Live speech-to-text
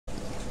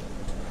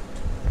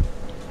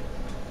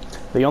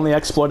The only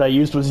exploit I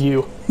used was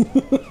you.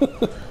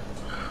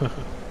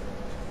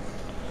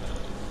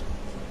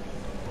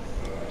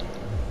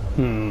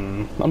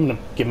 I'm gonna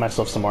give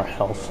myself some more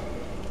health.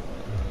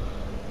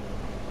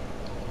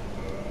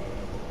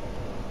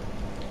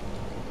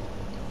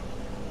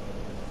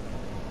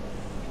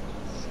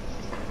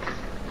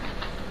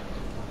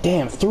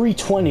 Damn,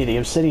 320 the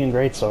Obsidian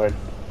Greatsword.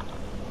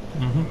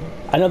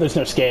 I know there's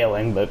no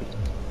scaling, but...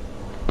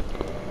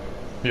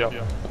 Yeah.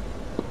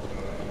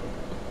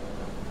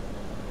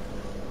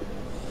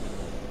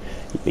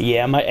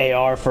 Yeah, my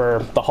AR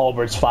for the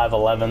halberd's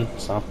 511,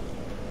 so...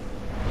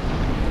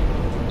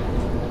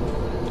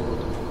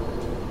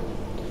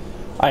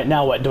 Alright,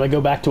 now what? Do I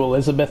go back to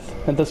Elizabeth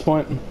at this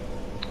point?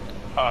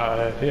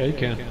 Yeah, you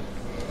can.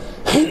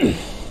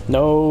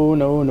 No,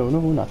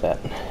 not that.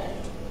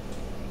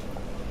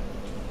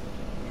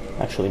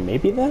 Actually,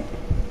 maybe that?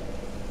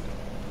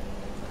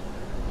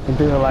 And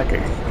they were like,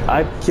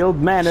 I killed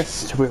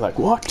Manus. We're like,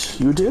 what?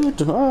 You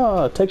did?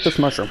 Ah, take this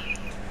mushroom.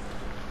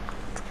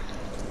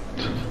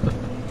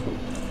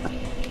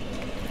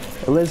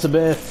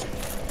 Elizabeth,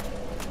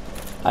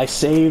 I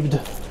saved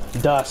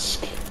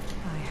Dusk.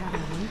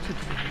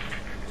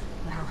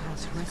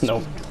 No,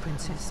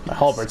 my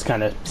halberd's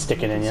kind of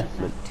sticking in you.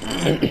 But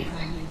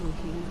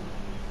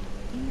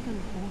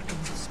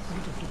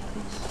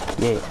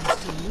yeah.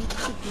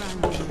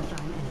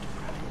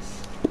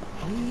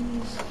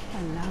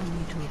 Allow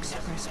me to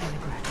express my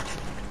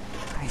gratitude.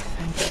 I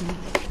thank you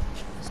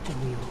as do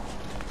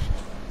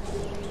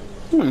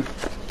you.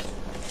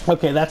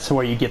 Okay, that's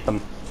where you get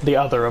them. The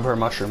other of her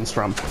mushrooms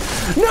from.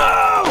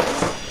 No!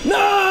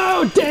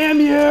 No! Damn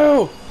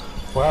you!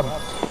 What?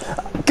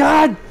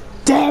 God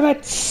damn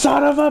it,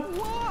 son of a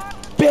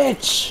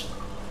bitch!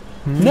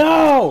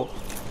 No!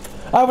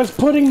 I was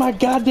putting my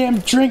goddamn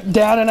drink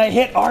down and I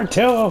hit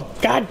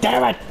R2. God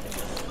damn it!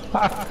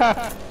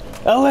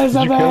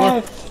 Elizabeth! Did you kill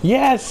her?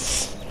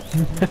 Yes!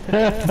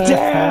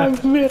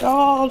 Damn it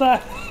all to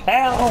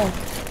hell!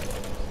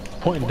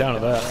 Pointing down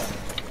at that.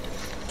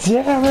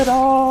 Damn it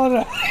all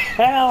to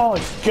hell!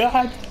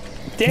 God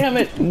damn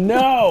it,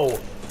 no!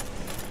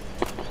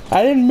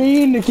 I didn't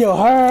mean to kill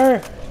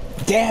her!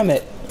 Damn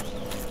it!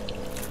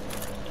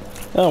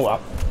 Oh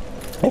well.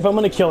 If I'm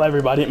gonna kill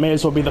everybody, it may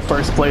as well be the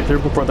first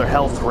playthrough before their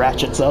health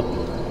ratchets up.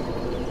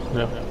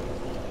 Yeah.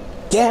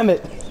 Damn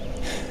it!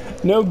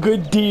 No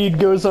good deed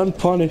goes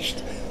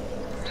unpunished.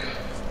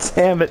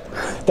 Damn it.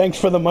 Thanks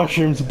for the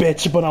mushrooms,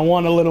 bitch, but I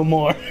want a little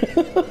more.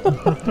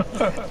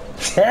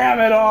 Damn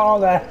it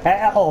all to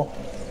hell!